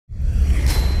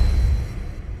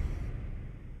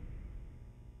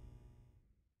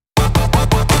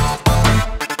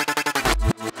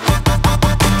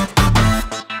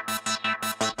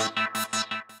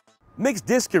Mixed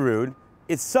Diskerud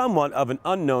is somewhat of an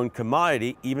unknown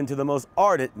commodity even to the most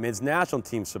ardent men's national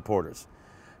team supporters.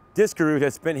 Diskerud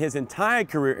has spent his entire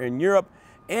career in Europe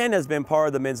and has been part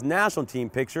of the men's national team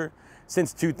picture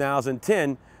since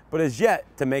 2010, but has yet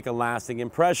to make a lasting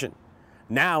impression.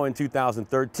 Now in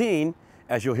 2013,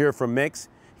 as you'll hear from Mix,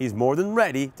 he's more than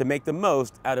ready to make the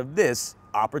most out of this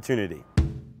opportunity.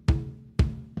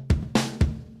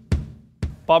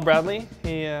 Bob Bradley,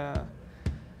 he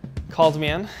called me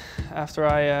in after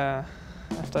I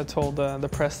told the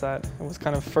press that it was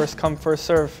kind of first come, first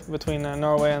serve between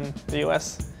Norway and the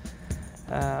US.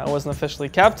 I wasn't officially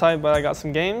cap-tied, but I got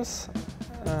some games.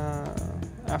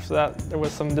 After that, there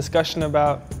was some discussion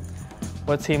about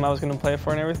what team I was going to play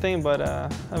for and everything, but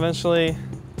eventually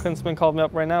Klinsmann called me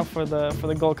up right now for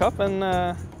the Gold Cup, and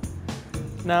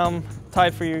now I'm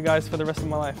tied for you guys for the rest of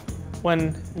my life.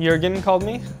 When Jürgen called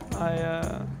me,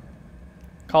 I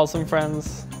called some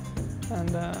friends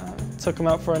and took them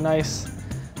out for a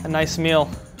nice meal,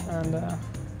 and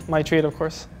my treat, of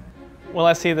course. Well,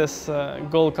 I see this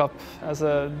Gold Cup as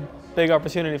a big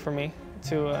opportunity for me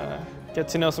to get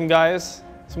to know some guys,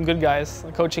 some good guys,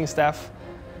 the coaching staff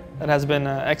that has been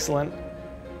excellent,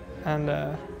 and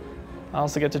I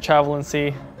also get to travel and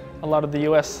see a lot of the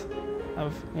US.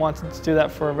 I've wanted to do that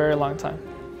for a very long time.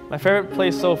 My favorite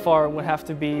place so far would have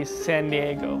to be San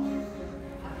Diego.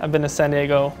 I've been to San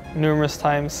Diego numerous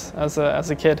times as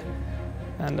a kid,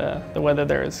 and the weather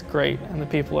there is great and the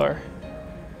people are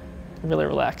really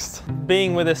relaxed.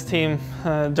 Being with this team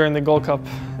during the Gold Cup,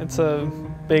 it's a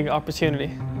big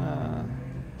opportunity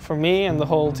for me and the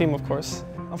whole team, of course.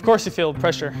 Of course you feel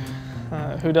pressure,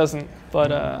 who doesn't?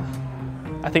 But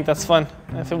I think that's fun.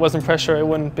 If it wasn't pressure, it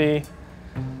wouldn't be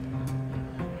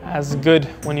as good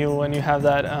when you have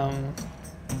that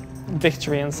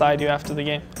victory inside you after the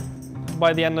game.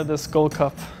 By the end of this Gold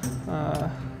Cup,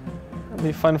 it'll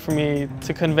be fun for me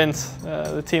to convince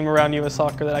the team around US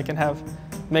Soccer that I can have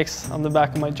Mix on the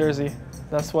back of my jersey.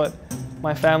 That's what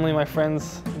my family, my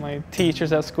friends, my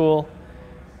teachers at school,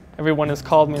 everyone has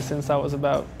called me since I was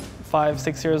about 5,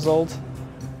 6 years old.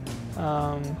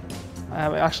 I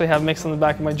actually have Mix on the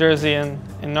back of my jersey in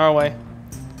Norway,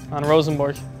 on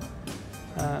Rosenborg.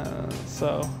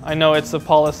 So I know it's a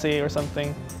policy or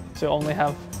something to only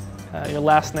have your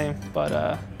last name,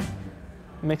 but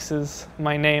Mix is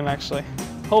my name actually.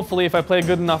 Hopefully if I play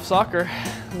good enough soccer,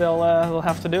 they'll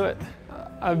have to do it.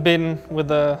 I've been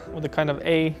with a kind of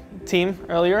A team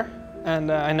earlier,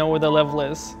 and I know where the level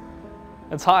is.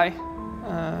 It's high,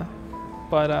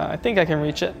 but I think I can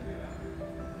reach it.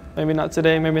 Maybe not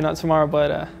today, maybe not tomorrow,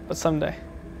 but someday.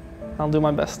 I'll do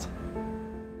my best.